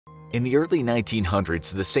In the early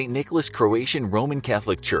 1900s, the St. Nicholas Croatian Roman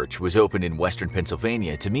Catholic Church was opened in western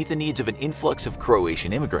Pennsylvania to meet the needs of an influx of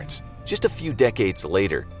Croatian immigrants. Just a few decades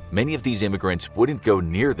later, many of these immigrants wouldn't go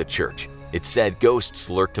near the church. It's said ghosts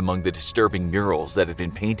lurked among the disturbing murals that had been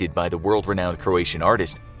painted by the world-renowned Croatian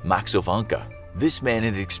artist Makso Vanka. This man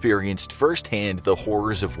had experienced firsthand the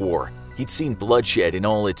horrors of war. He'd seen bloodshed in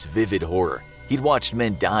all its vivid horror. He'd watched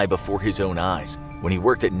men die before his own eyes. When he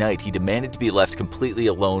worked at night, he demanded to be left completely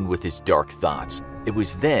alone with his dark thoughts. It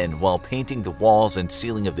was then, while painting the walls and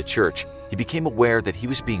ceiling of the church, he became aware that he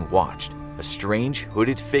was being watched. A strange,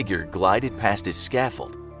 hooded figure glided past his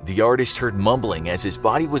scaffold. The artist heard mumbling as his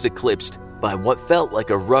body was eclipsed by what felt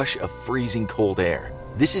like a rush of freezing cold air.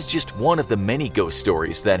 This is just one of the many ghost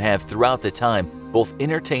stories that have, throughout the time, both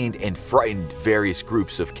entertained and frightened various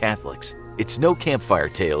groups of Catholics. It's no campfire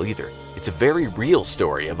tale either. It's a very real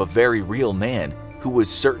story of a very real man who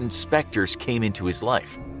was certain specters came into his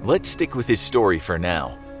life. Let's stick with his story for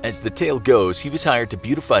now. As the tale goes, he was hired to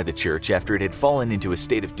beautify the church after it had fallen into a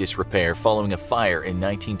state of disrepair following a fire in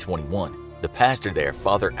 1921. The pastor there,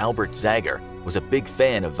 Father Albert Zager, was a big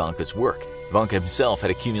fan of Vanka's work. Vanka himself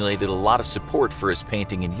had accumulated a lot of support for his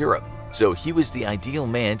painting in Europe, so he was the ideal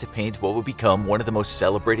man to paint what would become one of the most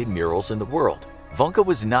celebrated murals in the world. Vanka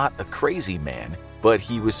was not a crazy man, but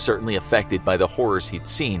he was certainly affected by the horrors he'd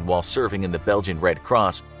seen while serving in the Belgian Red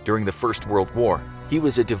Cross during the First World War. He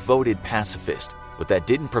was a devoted pacifist, but that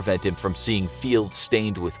didn't prevent him from seeing fields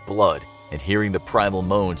stained with blood and hearing the primal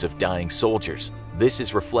moans of dying soldiers. This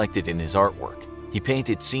is reflected in his artwork. He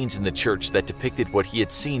painted scenes in the church that depicted what he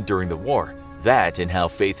had seen during the war. That and how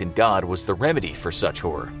faith in God was the remedy for such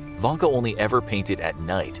horror. Vanka only ever painted at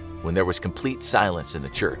night, when there was complete silence in the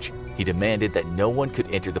church. He demanded that no one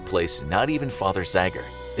could enter the place, not even Father Zager.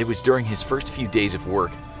 It was during his first few days of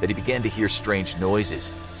work that he began to hear strange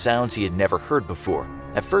noises, sounds he had never heard before.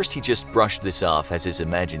 At first, he just brushed this off as his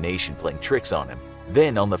imagination playing tricks on him.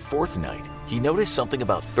 Then, on the fourth night, he noticed something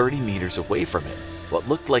about 30 meters away from him, what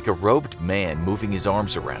looked like a robed man moving his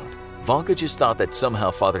arms around. Vanka just thought that somehow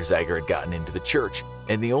Father Zager had gotten into the church,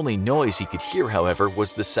 and the only noise he could hear, however,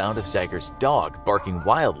 was the sound of Zager's dog barking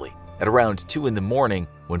wildly. At around 2 in the morning,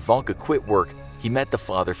 when Vanka quit work, he met the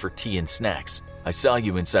father for tea and snacks. "I saw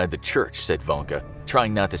you inside the church," said Vanka,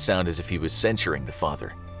 trying not to sound as if he was censuring the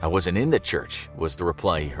father. "I wasn't in the church," was the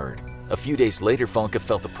reply he heard. A few days later, Vanka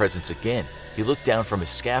felt the presence again. He looked down from his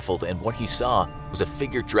scaffold, and what he saw was a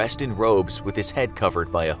figure dressed in robes with his head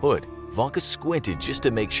covered by a hood. Vanka squinted just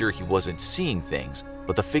to make sure he wasn't seeing things,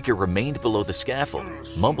 but the figure remained below the scaffold,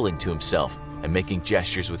 mumbling to himself and making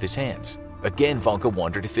gestures with his hands. Again, Vanka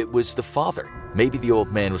wondered if it was the father. Maybe the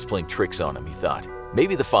old man was playing tricks on him, he thought.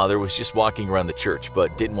 Maybe the father was just walking around the church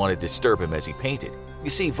but didn't want to disturb him as he painted. You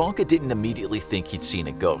see, Vanka didn't immediately think he'd seen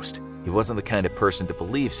a ghost. He wasn't the kind of person to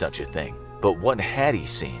believe such a thing. But what had he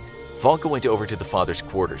seen? Vanka went over to the father's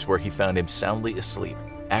quarters where he found him soundly asleep.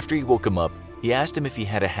 After he woke him up, he asked him if he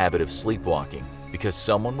had a habit of sleepwalking because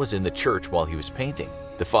someone was in the church while he was painting.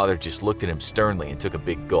 The father just looked at him sternly and took a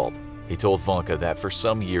big gulp. He told Vanka that for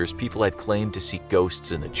some years people had claimed to see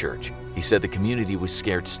ghosts in the church. He said the community was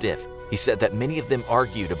scared stiff. He said that many of them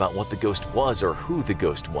argued about what the ghost was or who the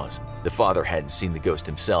ghost was. The father hadn't seen the ghost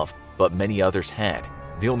himself, but many others had.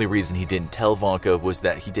 The only reason he didn't tell Vanka was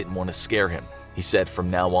that he didn't want to scare him. He said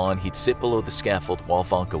from now on he'd sit below the scaffold while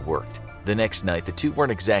Vanka worked. The next night, the two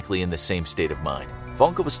weren't exactly in the same state of mind.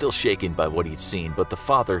 Vanka was still shaken by what he'd seen, but the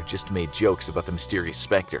father just made jokes about the mysterious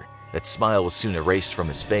specter. That smile was soon erased from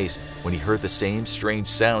his face when he heard the same strange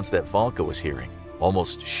sounds that Vanka was hearing.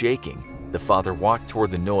 Almost shaking, the father walked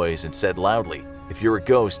toward the noise and said loudly, "If you're a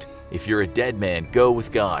ghost, if you're a dead man, go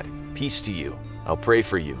with God. Peace to you. I'll pray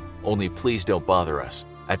for you. Only please don't bother us."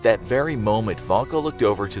 At that very moment, Vanka looked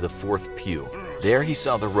over to the fourth pew. There he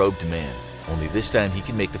saw the robed man, only this time he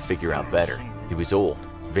could make the figure out better. He was old,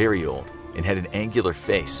 very old, and had an angular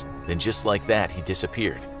face. Then just like that, he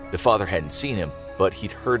disappeared. The father hadn't seen him, but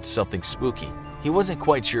he'd heard something spooky. He wasn't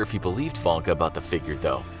quite sure if he believed Vanka about the figure,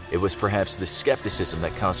 though. It was perhaps the skepticism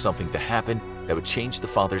that caused something to happen that would change the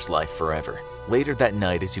father's life forever. Later that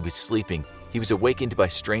night, as he was sleeping, he was awakened by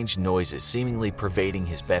strange noises seemingly pervading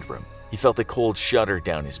his bedroom. He felt a cold shudder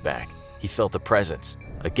down his back. He felt a presence.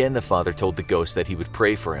 Again, the father told the ghost that he would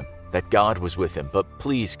pray for him, that God was with him, but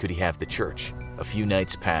please could he have the church. A few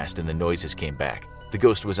nights passed and the noises came back. The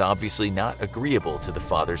ghost was obviously not agreeable to the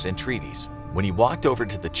father's entreaties. When he walked over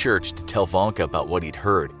to the church to tell Vanka about what he'd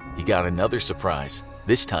heard, he got another surprise.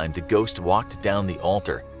 This time, the ghost walked down the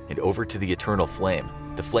altar and over to the eternal flame,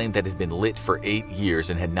 the flame that had been lit for 8 years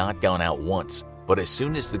and had not gone out once. But as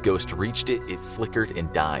soon as the ghost reached it, it flickered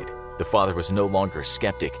and died. The father was no longer a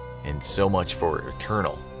skeptic, and so much for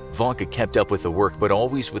eternal. Wonka kept up with the work, but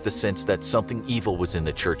always with the sense that something evil was in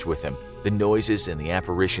the church with him. The noises and the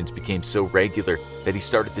apparitions became so regular that he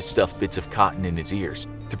started to stuff bits of cotton in his ears.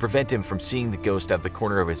 To prevent him from seeing the ghost out of the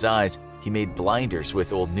corner of his eyes, he made blinders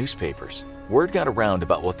with old newspapers. Word got around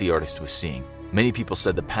about what the artist was seeing. Many people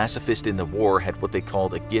said the pacifist in the war had what they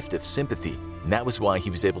called a gift of sympathy, and that was why he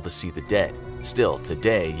was able to see the dead. Still,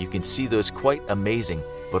 today, you can see those quite amazing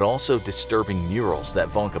but also disturbing murals that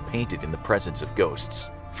Wonka painted in the presence of ghosts.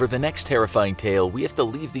 For the next terrifying tale, we have to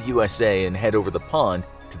leave the USA and head over the pond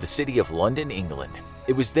to the city of London, England.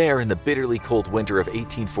 It was there in the bitterly cold winter of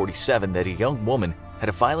 1847 that a young woman had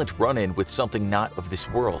a violent run-in with something not of this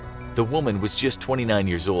world. The woman was just 29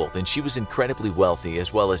 years old, and she was incredibly wealthy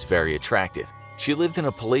as well as very attractive. She lived in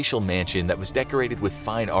a palatial mansion that was decorated with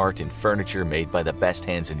fine art and furniture made by the best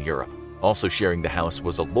hands in Europe. Also sharing the house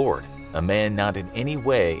was a lord, a man not in any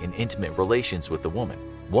way in intimate relations with the woman.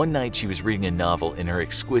 One night she was reading a novel in her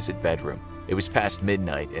exquisite bedroom. It was past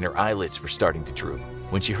midnight and her eyelids were starting to droop.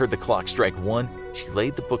 When she heard the clock strike 1, she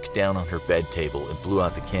laid the book down on her bed table and blew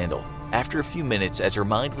out the candle. After a few minutes, as her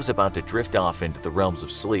mind was about to drift off into the realms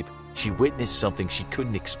of sleep, she witnessed something she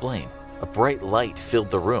couldn't explain. A bright light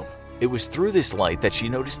filled the room. It was through this light that she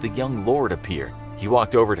noticed the young lord appear. He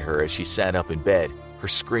walked over to her as she sat up in bed, her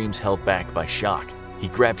screams held back by shock. He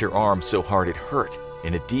grabbed her arm so hard it hurt.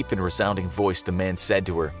 In a deep and resounding voice, the man said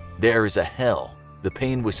to her, "There is a hell." The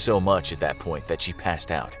pain was so much at that point that she passed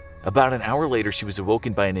out. About an hour later, she was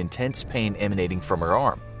awoken by an intense pain emanating from her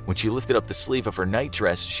arm. When she lifted up the sleeve of her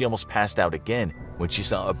nightdress, she almost passed out again when she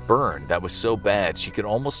saw a burn that was so bad she could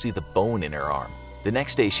almost see the bone in her arm. The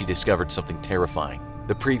next day, she discovered something terrifying.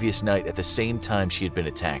 The previous night, at the same time she had been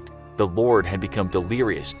attacked, the lord had become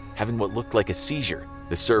delirious, having what looked like a seizure.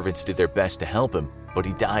 The servants did their best to help him, but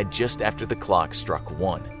he died just after the clock struck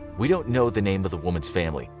 1. We don't know the name of the woman's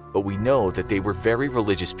family, but we know that they were very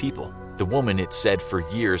religious people. The woman, it said, for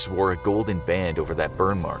years wore a golden band over that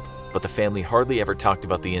burn mark, but the family hardly ever talked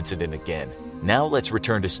about the incident again. Now let's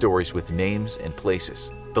return to stories with names and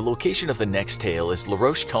places. The location of the next tale is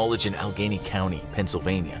LaRoche College in Allegheny County,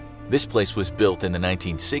 Pennsylvania. This place was built in the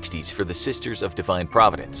 1960s for the Sisters of Divine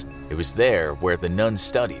Providence. It was there where the nuns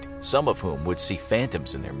studied, some of whom would see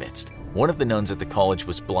phantoms in their midst. One of the nuns at the college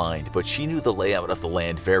was blind, but she knew the layout of the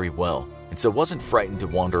land very well, and so wasn't frightened to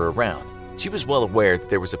wander around. She was well aware that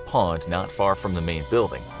there was a pond not far from the main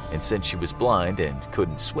building, and since she was blind and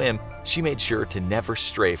couldn't swim, she made sure to never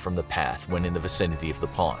stray from the path when in the vicinity of the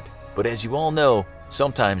pond. But as you all know,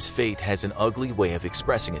 sometimes fate has an ugly way of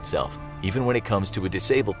expressing itself, even when it comes to a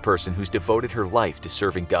disabled person who's devoted her life to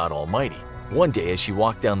serving God Almighty. One day, as she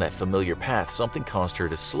walked down that familiar path, something caused her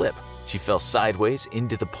to slip. She fell sideways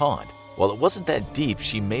into the pond. While it wasn't that deep,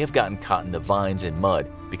 she may have gotten caught in the vines and mud,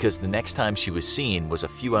 because the next time she was seen was a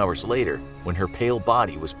few hours later when her pale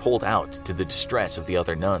body was pulled out to the distress of the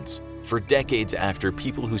other nuns. For decades after,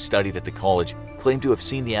 people who studied at the college claimed to have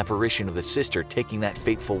seen the apparition of the sister taking that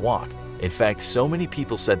fateful walk. In fact, so many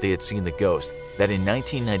people said they had seen the ghost that in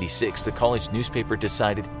 1996 the college newspaper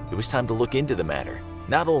decided it was time to look into the matter.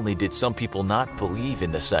 Not only did some people not believe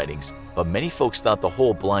in the sightings, but many folks thought the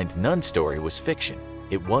whole blind nun story was fiction.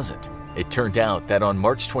 It wasn't. It turned out that on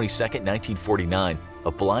March 22, 1949,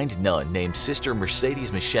 a blind nun named Sister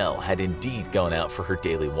Mercedes Michel had indeed gone out for her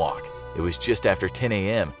daily walk. It was just after 10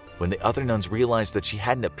 a.m. when the other nuns realized that she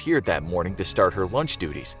hadn't appeared that morning to start her lunch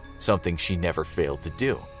duties, something she never failed to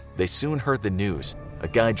do. They soon heard the news. A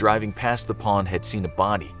guy driving past the pond had seen a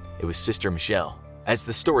body. It was Sister Michel. As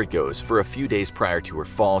the story goes, for a few days prior to her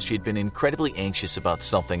fall, she had been incredibly anxious about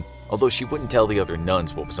something, although she wouldn't tell the other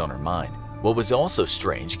nuns what was on her mind. What was also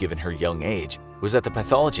strange, given her young age, was that the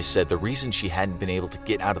pathologist said the reason she hadn't been able to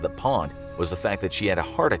get out of the pond was the fact that she had a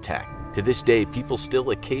heart attack. To this day, people still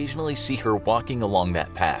occasionally see her walking along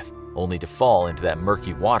that path, only to fall into that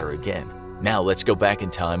murky water again. Now let's go back in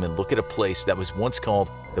time and look at a place that was once called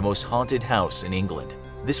the most haunted house in England.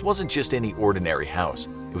 This wasn't just any ordinary house,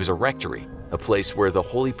 it was a rectory, a place where the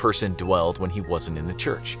holy person dwelled when he wasn't in the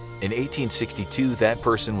church. In 1862, that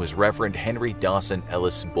person was Reverend Henry Dawson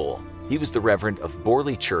Ellis Bull. He was the Reverend of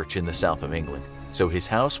Borley Church in the south of England, so his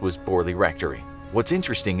house was Borley Rectory. What's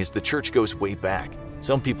interesting is the church goes way back.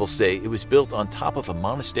 Some people say it was built on top of a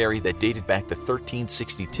monastery that dated back to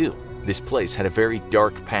 1362. This place had a very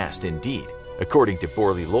dark past indeed. According to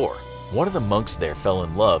Borley lore, one of the monks there fell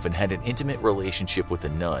in love and had an intimate relationship with a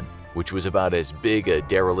nun, which was about as big a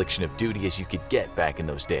dereliction of duty as you could get back in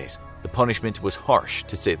those days. The punishment was harsh,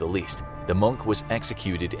 to say the least. The monk was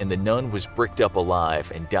executed and the nun was bricked up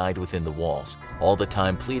alive and died within the walls, all the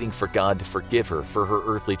time pleading for God to forgive her for her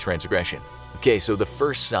earthly transgression. Okay, so the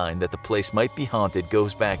first sign that the place might be haunted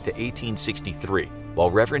goes back to 1863.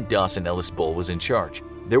 while Reverend Dawson Ellis Bull was in charge.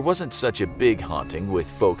 There wasn't such a big haunting, with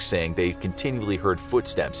folks saying they continually heard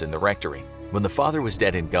footsteps in the rectory. When the father was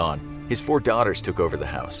dead and gone, his 4 daughters took over the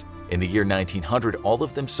house. In the year 1900, all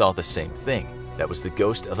of them saw the same thing. That was the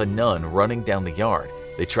ghost of a nun running down the yard.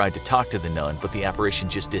 They tried to talk to the nun, but the apparition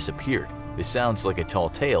just disappeared. This sounds like a tall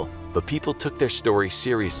tale, but people took their story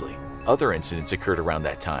seriously. Other incidents occurred around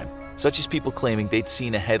that time, such as people claiming they'd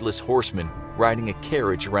seen a headless horseman riding a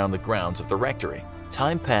carriage around the grounds of the rectory.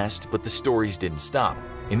 Time passed, but the stories didn't stop.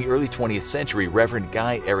 In the early 20th century, Reverend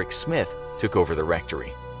Guy Eric Smith took over the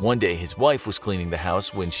rectory. One day, his wife was cleaning the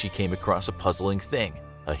house when she came across a puzzling thing: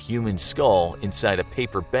 a human skull inside a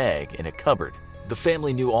paper bag in a cupboard. The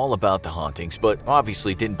family knew all about the hauntings, but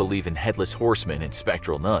obviously didn't believe in headless horsemen and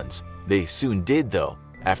spectral nuns. They soon did, though,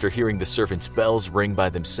 after hearing the servants' bells ring by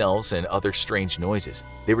themselves and other strange noises.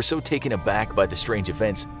 They were so taken aback by the strange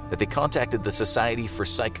events that they contacted the Society for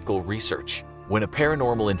Psychical Research. When a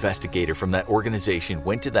paranormal investigator from that organization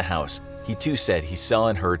went to the house, he too said he saw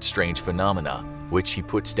and heard strange phenomena, which he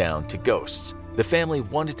puts down to ghosts. The family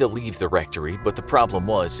wanted to leave the rectory, but the problem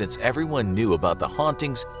was, since everyone knew about the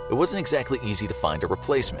hauntings, it wasn't exactly easy to find a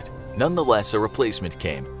replacement. Nonetheless, a replacement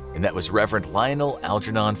came, and that was Reverend Lionel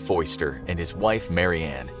Algernon Foister and his wife Mary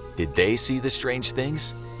Ann. Did they see the strange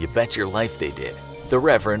things? You bet your life they did. The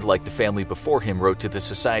Reverend, like the family before him, wrote to the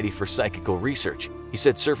Society for Psychical Research. He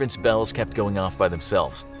said servants' bells kept going off by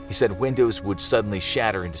themselves. He said windows would suddenly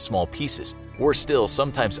shatter into small pieces. Worse still,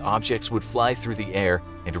 sometimes objects would fly through the air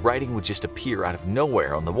and writing would just appear out of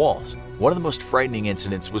nowhere on the walls. One of the most frightening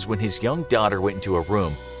incidents was when his young daughter went into a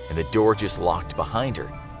room and the door just locked behind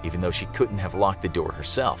her, even though she couldn't have locked the door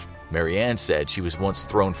herself. Mary Ann said she was once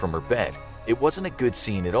thrown from her bed. It wasn't a good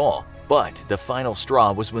scene at all, but the final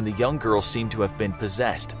straw was when the young girl seemed to have been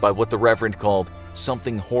possessed by what the Reverend called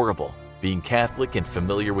something horrible. Being Catholic and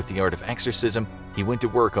familiar with the art of exorcism, he went to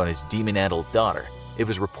work on his demon-addled daughter. It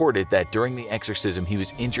was reported that during the exorcism he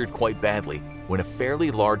was injured quite badly when a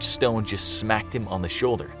fairly large stone just smacked him on the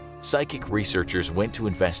shoulder. Psychic researchers went to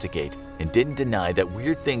investigate and didn't deny that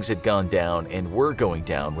weird things had gone down and were going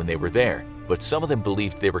down when they were there, but some of them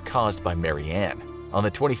believed they were caused by Mary Ann. On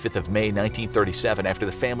the 25th of May 1937, after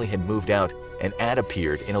the family had moved out, an ad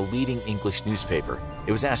appeared in a leading English newspaper.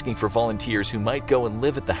 It was asking for volunteers who might go and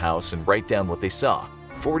live at the house and write down what they saw.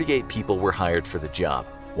 48 people were hired for the job.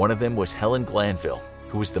 One of them was Helen Glanville,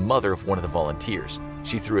 who was the mother of one of the volunteers.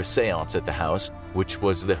 She threw a seance at the house, which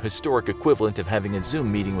was the historic equivalent of having a Zoom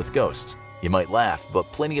meeting with ghosts. You might laugh,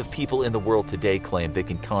 but plenty of people in the world today claim they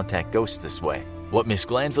can contact ghosts this way. What Miss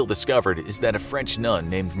Glanville discovered is that a French nun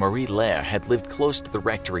named Marie Laire had lived close to the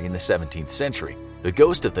rectory in the 17th century. The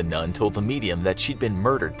ghost of the nun told the medium that she'd been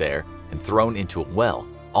murdered there and thrown into a well.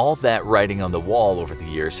 All that writing on the wall over the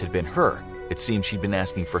years had been her. It seemed she'd been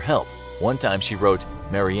asking for help. One time she wrote,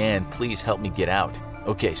 "Mary Ann, please help me get out."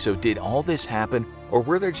 Okay, so did all this happen, or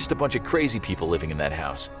were there just a bunch of crazy people living in that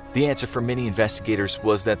house? The answer for many investigators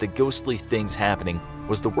was that the ghostly things happening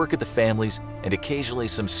was the work of the families and occasionally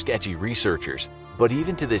some sketchy researchers. But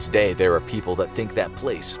even to this day, there are people that think that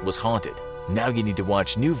place was haunted. Now you need to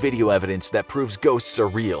watch new video evidence that proves ghosts are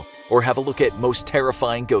real, or have a look at most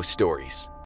terrifying ghost stories.